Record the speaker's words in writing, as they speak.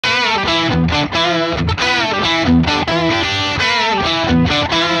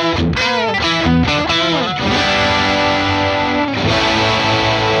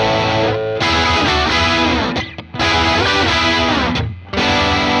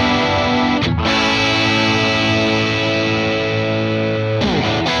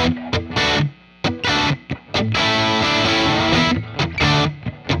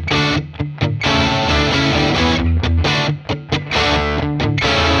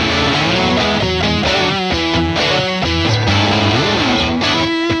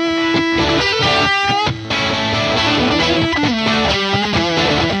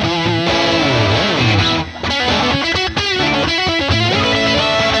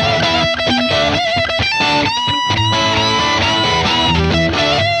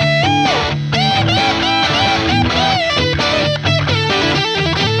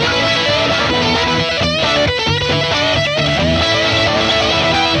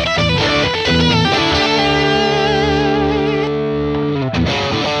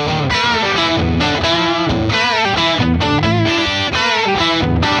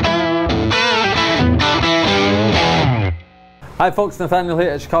Hi folks, Nathaniel here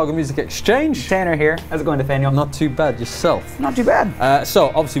at Chicago Music Exchange. Tanner here. How's it going, Nathaniel? Not too bad, yourself? Not too bad. So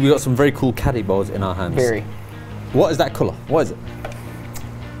obviously we got some very cool Caddy Bos in our hands. Very. What is that colour? What is it?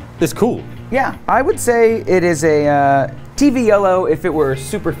 It's cool. Yeah, I would say it is a TV yellow if it were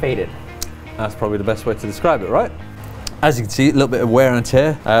super faded. That's probably the best way to describe it, right? As you can see, a little bit of wear and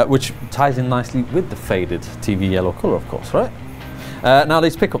tear, which ties in nicely with the faded TV yellow colour, of course, right? Now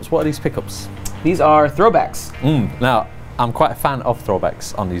these pickups, what are these pickups? These are ThroBaks. Now, I'm quite a fan of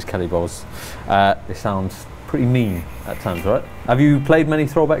ThroBaks on these Caddy Bos. They sound pretty mean at times, right? Have you played many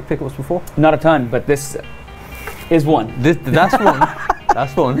ThroBak pickups before? Not a ton, but this is one. That's one.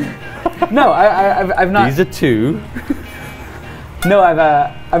 That's one. No, I've not. These are two. No,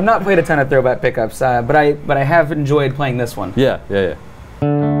 I've not played a ton of ThroBak pickups, but I have enjoyed playing this one. Yeah.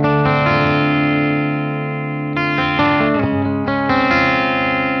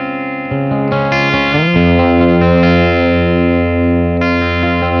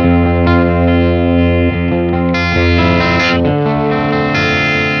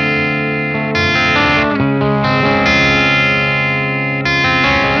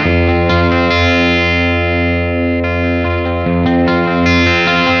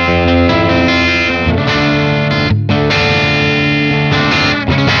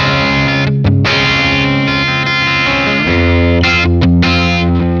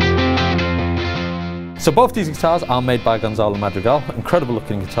 So both these guitars are made by Gonzalo Madrigal, incredible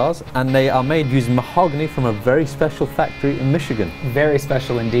looking guitars, and they are made using mahogany from a very special factory in Michigan. Very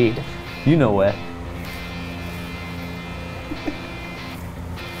special indeed. You know where.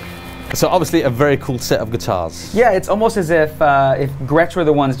 So obviously a very cool set of guitars. Yeah, it's almost as if Gretsch were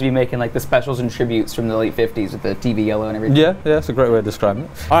the ones to be making like the specials and tributes from the late 50s with the TV yellow and everything. Yeah, that's a great way of describing it.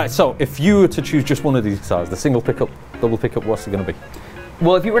 All right, so if you were to choose just one of these guitars, the single pickup, double pickup, what's it going to be?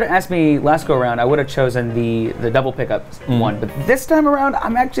 Well, if you were to ask me last go around, I would have chosen the double pickup one. But this time around,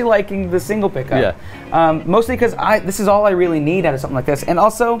 I'm actually liking the single pickup. Yeah. Mostly because this is all I really need out of something like this. And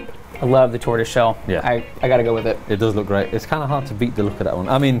also, I love the tortoise shell. Yeah. I got to go with it. It does look great. It's kind of hard to beat the look of that one.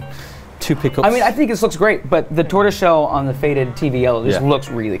 I mean, two pickups. I mean, I think this looks great, but the tortoise shell on the faded TV yellow just looks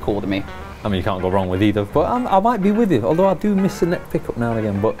really cool to me. I mean, you can't go wrong with either. But I might be with you, although I do miss the neck pickup now and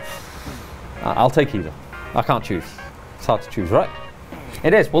again. But I'll take either. I can't choose. It's hard to choose, right?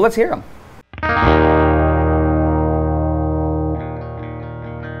 It is. Well, let's hear them.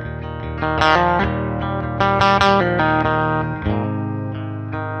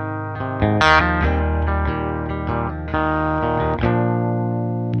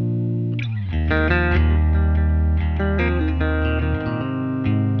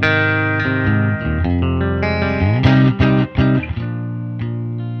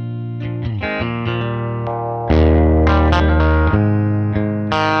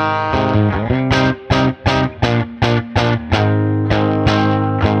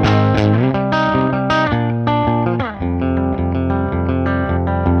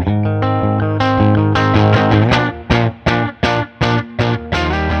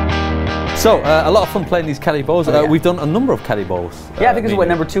 So, a lot of fun playing these Caddy Bos. Oh, yeah. We've done a number of Caddy Bos. Yeah, I think this is what,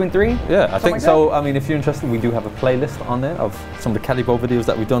 number 2 and 3? Yeah, I think like so. That? I mean, if you're interested, we do have a playlist on there of some of the Caddy Bo videos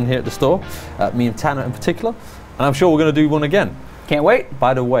that we've done here at the store, me and Tanner in particular, and I'm sure we're going to do one again. Can't wait.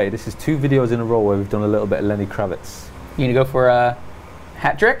 By the way, this is 2 videos in a row where we've done a little bit of Lenny Kravitz. You gonna go for a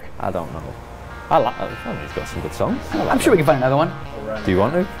hat trick? I don't know. I mean, he's got some good songs. I'm sure we can find another one. Do you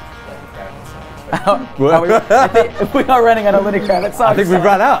want to? I think we are running out of Lenny Kravitz songs. I think we've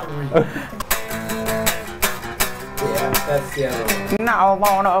run out. Yeah. That's the other one. Now I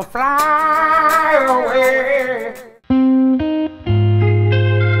wanna fly away.